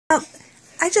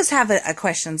I just have a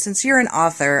question. Since you're an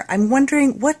author, I'm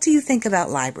wondering, what do you think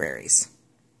about libraries?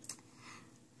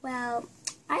 Well,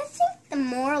 I think the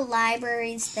more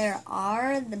libraries there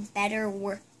are, the better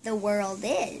the world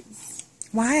is.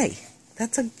 Why?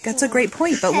 That's a great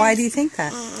point, but why do you think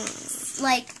that?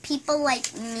 Like, people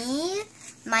like me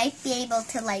might be able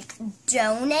to, like,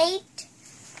 donate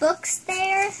books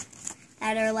there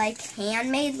that are, like,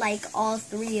 handmade, like all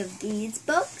 3 of these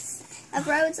books of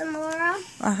Rose and Laura.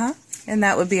 Uh-huh. And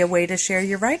that would be a way to share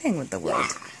your writing with the world.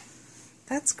 Yeah.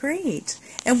 That's great.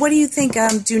 And what do you think,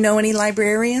 do you know any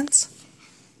librarians?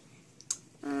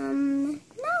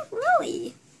 Not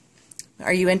really.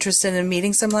 Are you interested in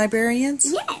meeting some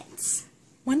librarians? Yes.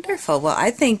 Wonderful. Well, I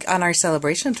think on our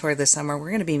celebration tour this summer, we're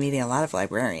going to be meeting a lot of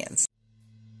librarians.